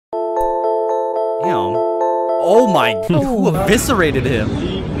Damn. Oh my, who eviscerated him?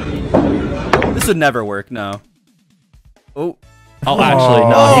 This would never work, no. Oh. Oh, actually,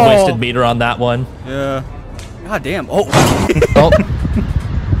 no, he wasted meter on that one. Yeah. God damn. Oh. Oh.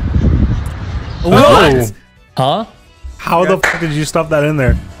 What? Huh? How the fuck did you stuff that in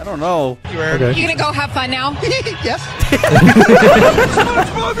there? I don't know. Okay. You gonna go have fun now? Yes.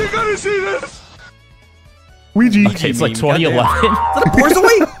 Mom, you gotta see this. Ouija. Okay, it's like 2011. Is that a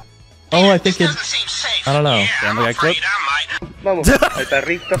Borzoi? Oh, I think it's... I don't know. Damn, I got clipped. Vamos, el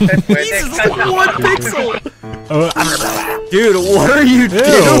perrito se puede. Jesus, like 1 pixel. Dude, what are you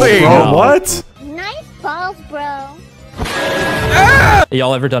doing? Bro, what? Nice balls, bro.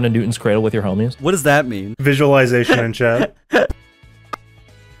 Y'all ever done a Newton's Cradle with your homies? What does that mean? Visualization in chat.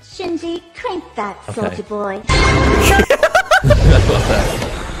 Shinji, crank that, soldier boy.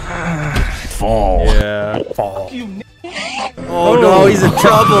 Fall. Yeah. Fall. Oh no, he's in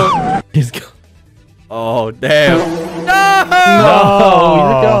trouble. He's Oh damn. No,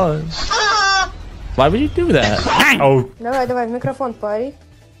 you're gone. Why would you do that? Oh. Давай, давай, в микрофон, парень.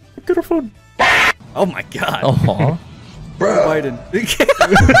 Microphone. Oh my god. Oh. Biden.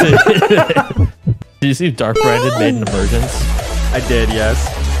 Did you see Dark Branded made an emergence? I did, yes.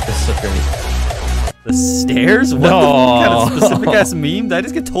 It's so great. The stairs? What No. the kind of specific ass meme? Did I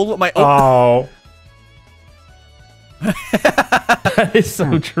just get told what my Oh. That is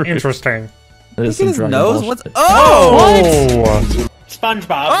so true. Interesting. That is Look at his some Dragon nose. Ball What's shit. Oh. SpongeBob,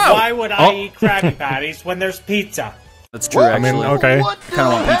 why would I eat Krabby Patties when there's pizza? That's true, I actually. mean, okay. I kind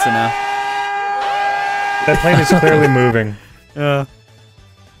of want pizza now. That plane is clearly moving. Yeah.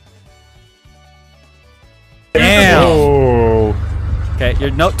 Damn. Oh. Okay, you're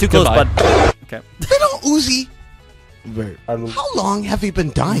no too close, Goodbye. bud. Okay. Little Uzi. Bert. How long have you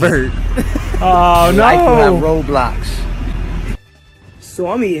been dying? Bert. Oh no. Roblox. So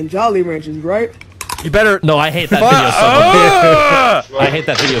I'm eating Jolly Ranchers, right? You better. No, I hate that video so much. I hate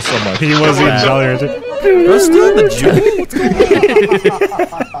that video so much. He was eating Jolly Rancher. You're still the Jew.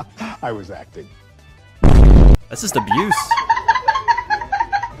 I was acting. That's just abuse.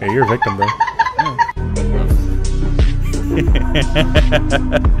 Hey, you're a victim, bro.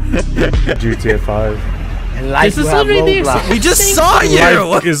 GTA 5. This is literally the We just saw you.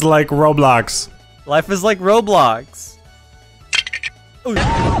 Life is like Roblox. Life is like Roblox.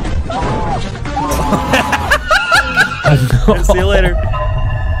 See you later.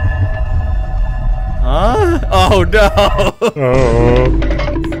 Huh? Oh no. Oh.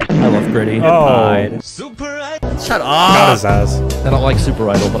 I love Gritty. Oh. Shut Got up. his ass. I don't like Super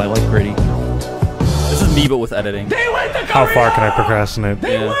Idol, but I like Gritty. This is me, but with editing. How far can I procrastinate?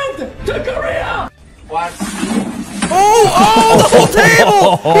 Yeah. What? Oh, the whole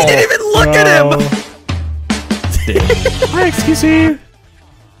table! He didn't even look at him! Hi, excuse me.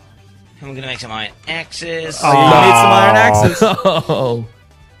 I'm gonna make some iron axes. Oh, you made some iron axes. Oh.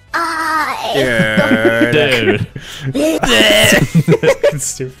 Dude.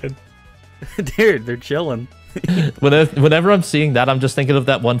 Stupid. Dude, they're chilling. Whenever I'm seeing that, I'm just thinking of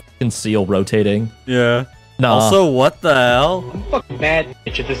that one fucking seal rotating. Yeah. Nah. Also, what the hell? I'm fucking mad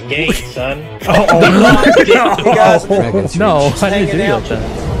at this game, son. No, I didn't do that.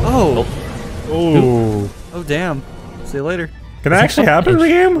 Oh. Oh. Oh, damn. See you later. Can that actually happen in the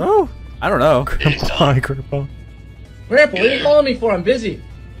game? Oh. I don't know. Grandpa, Grandpa. Grandpa, what are you calling me for? I'm busy.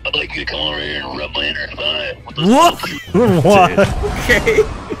 I'd like you to come over here and rub my inner thigh. What? What? Okay.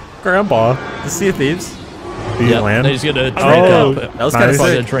 Grandpa. The Sea of Thieves. Do you land? They're just gonna drink Oh, up. That was kind of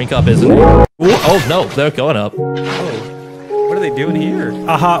Probably sick. gonna drink up, isn't it? Oh no, they're going up. What are they doing here?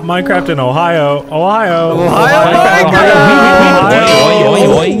 Aha, Minecraft in Ohio. Ohio. Ohio.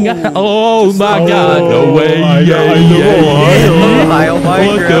 Oh my god, no way. Ohio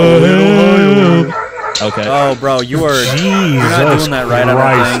Minecraft. Okay. Oh, bro, you are. Jesus You're not doing that right,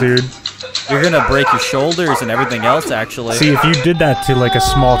 Christ, dude. You're gonna break your shoulders and everything else, actually. See, if you did that to like a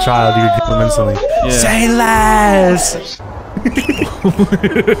small child, you'd kill him instantly. Yeah. Say less.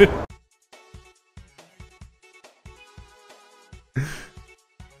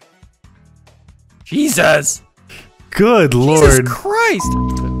 Jesus! Good Jesus lord. Christ!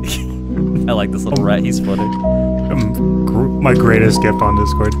 I like this little rat. He's funny. My greatest gift on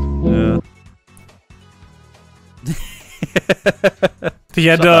Discord. Yeah. He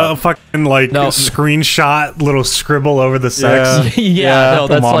had to fucking like screenshot little scribble over the sex. Yeah, no,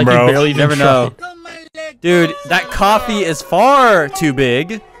 that's Come on, like bro. you barely even Never know. tried. Dude, that coffee is far too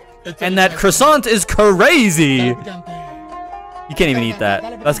big, and that croissant is crazy. You can't even eat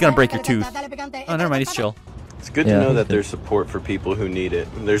that. That's gonna break your tooth. Oh, never mind. He's chill. It's good to know that there's support for people who need it.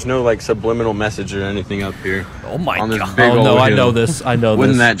 There's no like subliminal message or anything up here. Oh my on this god. big Oh no, old I hill. know this. I know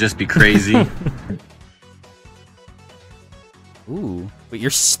Wouldn't this. that just be crazy? Ooh. But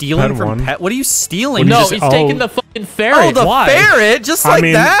you're stealing from pet? What are you stealing? No, he's taking the fucking ferret. Oh, the Why? ferret? Just like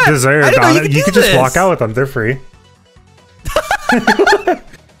that? Deserved. I didn't know you could do just this. walk out with them. They're free.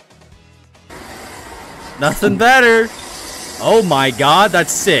 Nothing better. Oh my god,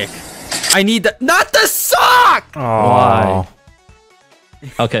 that's sick. I need the— not the sock! Why?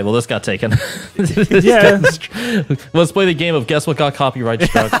 Okay, well this got taken. Yeah. Let's play the game of guess what got copyright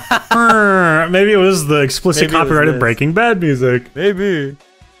struck. Maybe it was the explicit Maybe it was copyrighted this. Breaking Bad music. Maybe.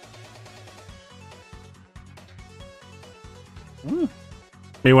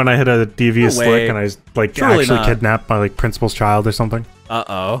 Maybe when I hit a devious No way. slick and I like Surely actually not. kidnapped my like principal's child or something.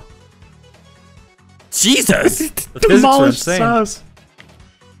 Uh-oh. Jesus! The physics are Demolished insane. sauce.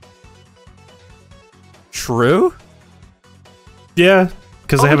 True? Yeah,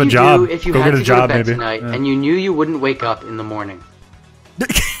 because they What have a would you job. do if you Go had get a to job, go to bed maybe. tonight and you knew you wouldn't wake up in the morning?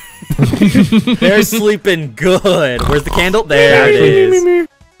 They're sleeping good. Where's the candle? There it is.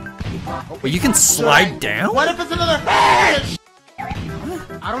 Well, you can slide down? What if it's another fish?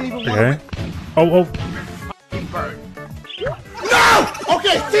 I don't even want Okay. Oh. No!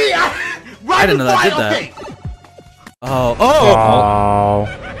 Okay, see, I didn't know that did that. okay. Oh.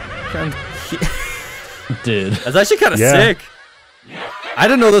 Dude. That's actually kind of Yeah. sick. I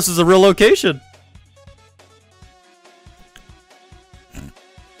didn't know this was a real location.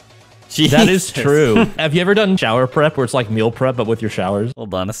 That is Jesus. true. Have you ever done shower prep where it's like meal prep but with your showers?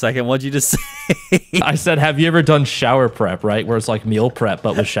 Hold on a second. What'd you just say? I said, have you ever done shower prep, right? Where it's like meal prep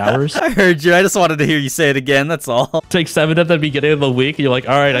but with showers? I heard you. I just wanted to hear you say it again. That's all. Take 7 at the beginning of the week and you're like,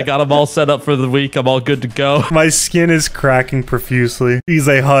 all right, I got them all set up for the week. I'm all good to go. My skin is cracking profusely. He's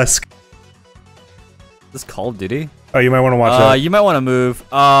a husk. This Call of Duty? Oh, you might want to watch that. You might want to move.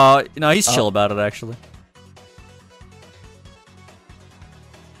 No, he's chill about it, actually.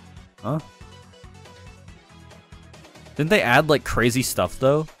 Huh? Didn't they add, like, crazy stuff,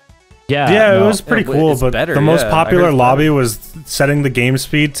 though? Yeah, it was pretty cool, it's but better, the most yeah, I popular heard it's lobby better. was setting the game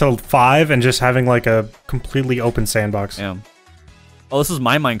speed to 5 and just having like a completely open sandbox. Yeah. Oh, this is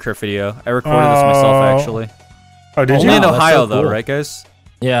my Minecraft video. I recorded this myself, Oh. actually. Oh, did Only you? in Wow, that's Ohio, so though, cool. right, guys?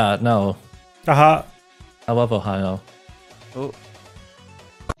 Yeah, no. Uh-huh. I love Ohio. Oh.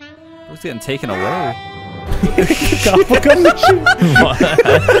 Who's getting taken away?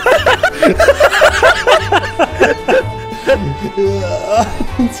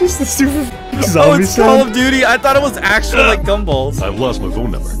 It's just the super Oh, zombie it's Call sound. of Duty. I thought it was actual, like, gumballs. I've lost my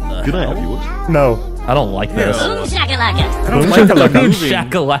phone number. Can I have yours? No. I don't like this. I don't like the moving.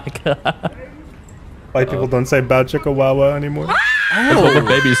 Shakalaka. White people don't say bow chicka wow wow anymore. That's what my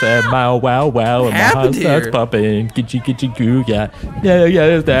baby said. Wow, wow, wow. And my happened heart starts here? pumping. Gitchy, gitchy, goo, yeah. Yeah,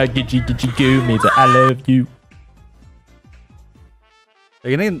 yeah, that gitchy, gitchy, goo means that I love you.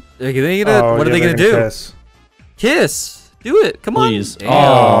 What are they gonna Oh, yeah, do? they're Kiss. Kiss. Do it. Come Please. on.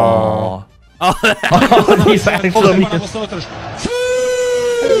 Oh. Oh. He's actually.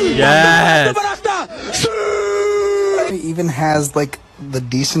 Yes. He even has like the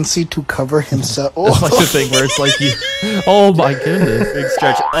decency to cover himself. It's like the thing where it's like you. Oh my goodness. Big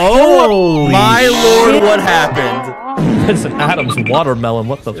stretch. Oh my lord, what happened? That's an Adam's watermelon.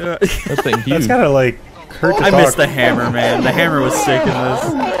 What the? That thing huge. That's kind of like hurt to I talk. missed the hammer, man. The hammer was sick in this.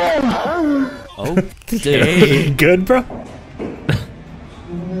 Okay. Good, bro.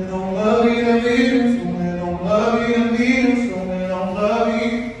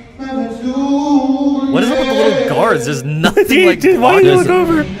 What is up with the little guards? There's nothing like. Dude, why do you look blocking-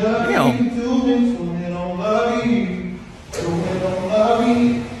 over? Damn.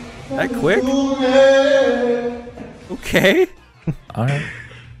 That quick? Okay. All right.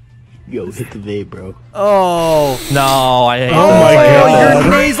 Yo, hit the vape, bro. Oh. No, I hate Oh this. my Oh, God.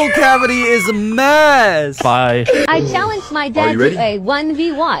 your nasal cavity is a mess. Bye. I challenge my dad ready? to a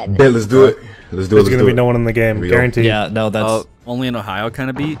 1v1. Yeah, let's do it. Let's do it. There's gonna be no one in the game, Here we go. guaranteed. Yeah, no, that's. Oh, only in Ohio kind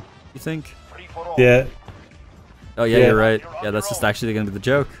of beat, you think? Yeah. Oh, yeah, Yeah. you're right. Yeah, that's just actually going to be the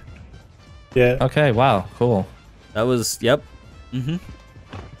joke. Yeah. Okay, wow, cool. That was, yep. Mm-hmm.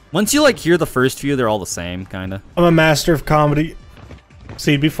 Once you, like, hear the first few, they're all the same, kind of. I'm a master of comedy.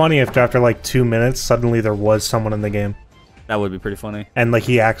 See, it'd be funny if after like 2 minutes, suddenly there was someone in the game, That would be pretty funny. and like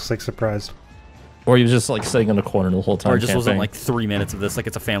he acts like surprised. Or he was just like sitting in a corner the whole time. Or it just wasn't, camping. like, 3 minutes of this, like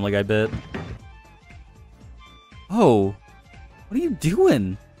it's a Family Guy bit. Oh. What are you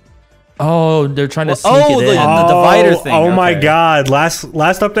doing? Oh, they're trying to sneak oh, it the- in. the divider thing, Oh my okay. god! Last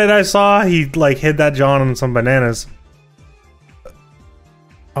update I saw, he like hid that John on some bananas.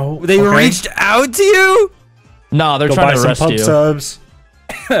 Oh, They okay. reached out to you? Nah, they're Go trying buy to some arrest pub you. subs.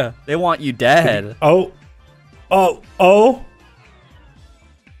 They want you dead. Oh.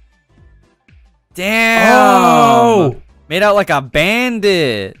 Damn. Oh. Made out like a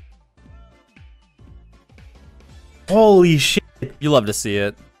bandit. Holy shit. You love to see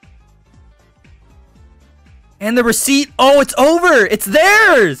it. And the receipt. Oh, it's over. It's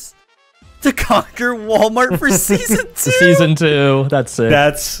theirs. To conquer Walmart for season 2. Season 2. That's sick.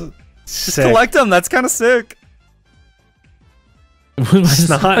 That's Just sick. collect them. That's kind of sick. It's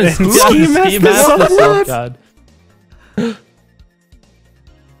not. Yeah, Ski mask is so oh, good. God.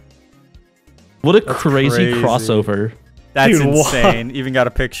 What a crazy crossover. That's Dude, insane. what? Even got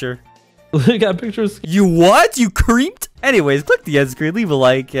a picture. We got pictures. You what? You creeped? Anyways, click the end screen, leave a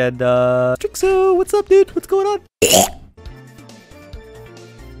like, and Trixo, what's up, dude? What's going on?